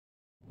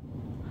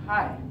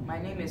Hi, my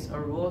name is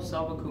Arul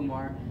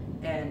Selvakumar,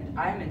 and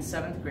I'm in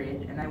 7th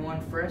grade, and I won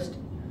first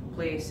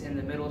place in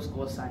the middle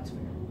school science fair.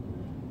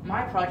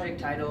 My project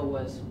title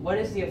was, What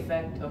is the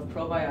effect of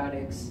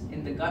probiotics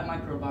in the gut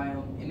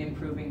microbiome in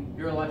improving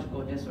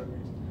neurological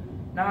disorders?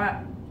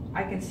 Now,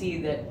 I can see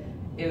that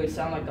it would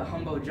sound like a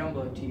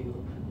humbo-jumbo to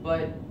you,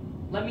 but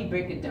let me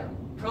break it down.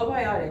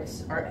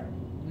 Probiotics are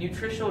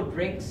nutritional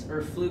drinks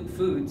or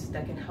foods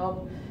that can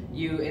help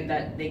you in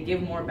that they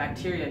give more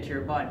bacteria to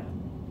your body.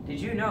 Did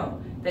you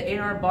know that in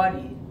our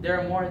body there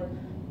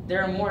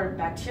are more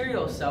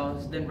bacterial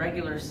cells than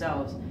regular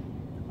cells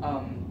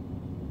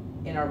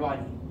in our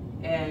body?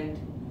 And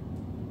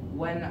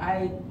when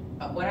I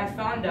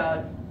found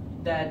out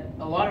that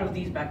a lot of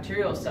these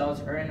bacterial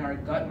cells are in our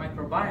gut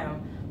microbiome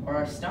or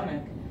our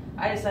stomach,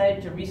 I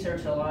decided to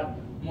research a lot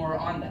more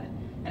on that.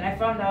 And I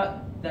found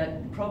out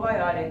that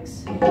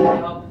probiotics can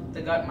help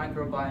the gut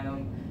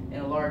microbiome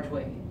in a large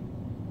way.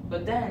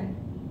 But then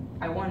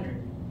I wondered,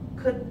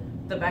 could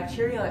the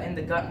bacteria in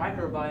the gut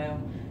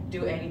microbiome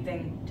do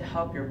anything to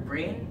help your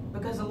brain?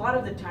 Because a lot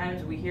of the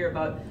times we hear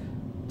about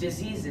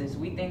diseases,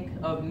 we think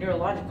of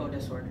neurological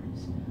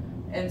disorders.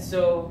 And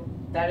so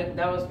that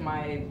was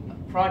my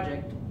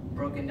project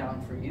broken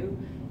down for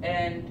you.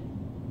 And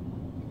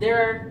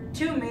there are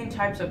two main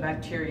types of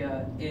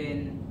bacteria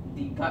in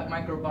the gut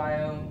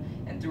microbiome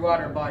and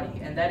throughout our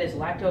body, and that is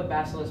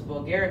Lactobacillus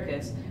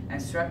bulgaricus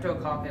and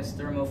Streptococcus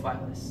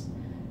thermophilus.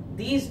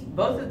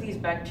 Both of these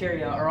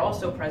bacteria are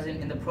also present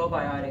in the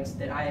probiotics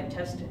that I had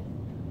tested.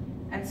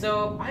 And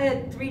so I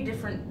had 3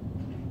 different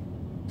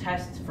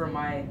tests for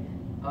my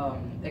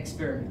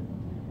experiment.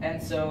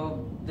 And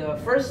so the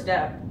first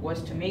step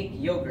was to make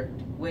yogurt,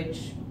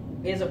 which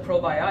is a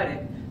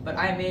probiotic, but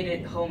I made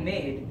it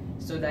homemade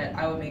so that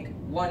I would make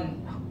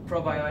one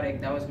probiotic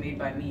that was made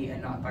by me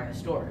and not by a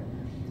store.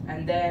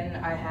 And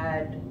then I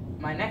had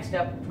my next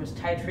step, which was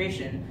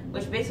titration,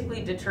 which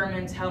basically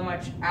determines how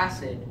much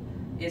acid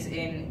is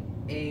in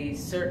a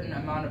certain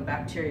amount of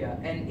bacteria.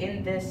 And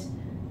in this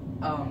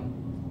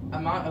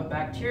amount of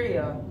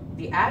bacteria,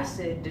 the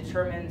acid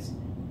determines,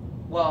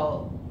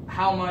 well,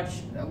 how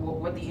much,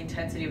 what the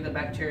intensity of the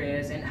bacteria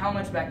is and how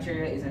much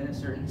bacteria is in a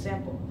certain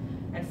sample.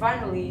 And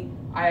finally,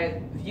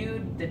 I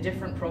viewed the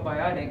different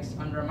probiotics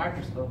under a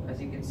microscope,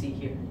 as you can see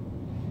here.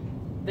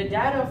 The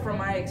data from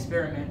my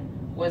experiment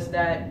was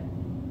that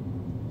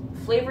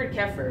flavored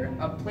kefir,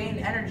 a plain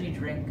energy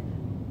drink,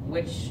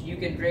 which you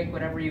can drink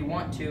whatever you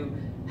want to,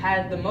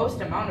 had the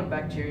most amount of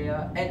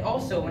bacteria, and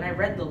also when I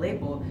read the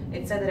label,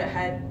 it said that it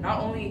had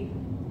not only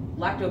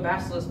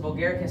Lactobacillus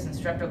bulgaricus and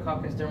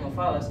Streptococcus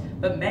thermophilus,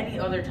 but many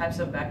other types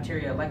of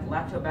bacteria like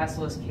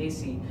Lactobacillus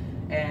casei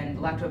and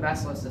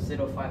Lactobacillus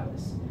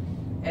acidophilus.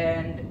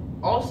 And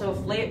also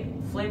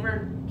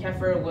flavored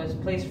kefir was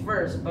placed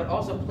first, but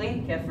also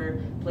plain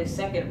kefir placed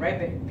second,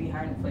 right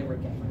behind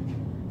flavored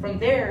kefir. From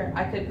there,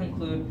 I could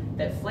conclude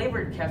that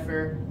flavored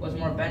kefir was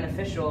more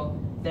beneficial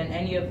than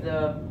any of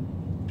the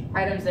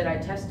items that I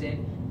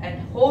tested,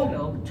 and whole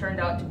milk turned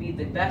out to be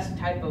the best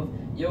type of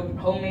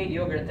homemade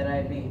yogurt that I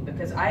had made,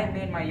 because I had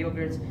made my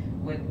yogurts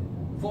with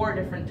 4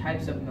 different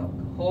types of milk: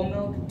 whole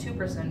milk,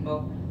 2%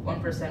 milk,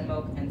 1%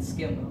 milk, and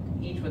skim milk,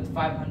 each with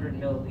 500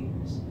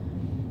 milliliters.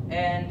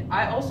 And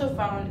I also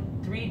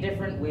found 3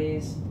 different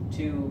ways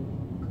to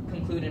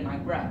conclude in my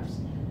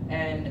graphs.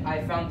 And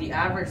I found the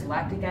average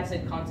lactic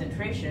acid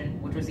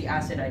concentration, which was the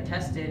acid I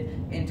tested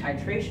in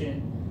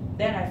titration.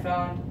 Then I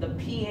found the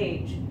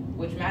pH,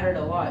 which mattered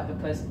a lot,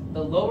 because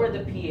the lower the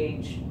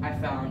pH I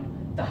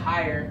found, the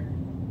higher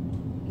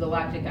the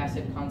lactic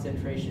acid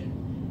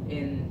concentration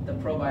in the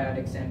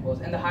probiotic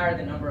samples, and the higher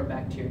the number of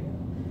bacteria.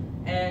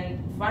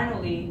 And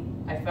finally,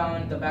 I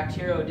found the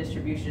bacterial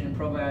distribution in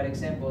probiotic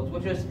samples,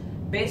 which was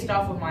based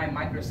off of my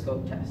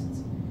microscope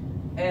tests.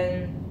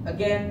 And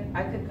again,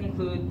 I could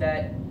conclude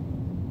that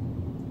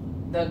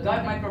the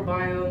gut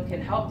microbiome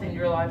can help the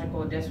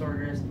neurological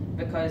disorders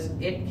because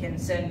it can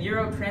send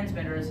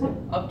neurotransmitters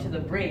up to the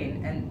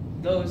brain, and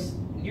those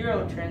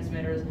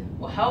neurotransmitters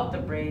will help the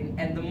brain,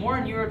 and the more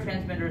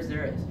neurotransmitters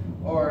there is,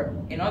 or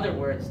in other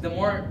words, the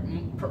more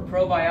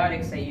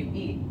probiotics that you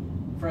eat,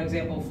 for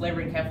example,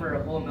 flavored kefir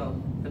or whole milk,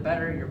 the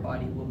better your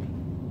body will be.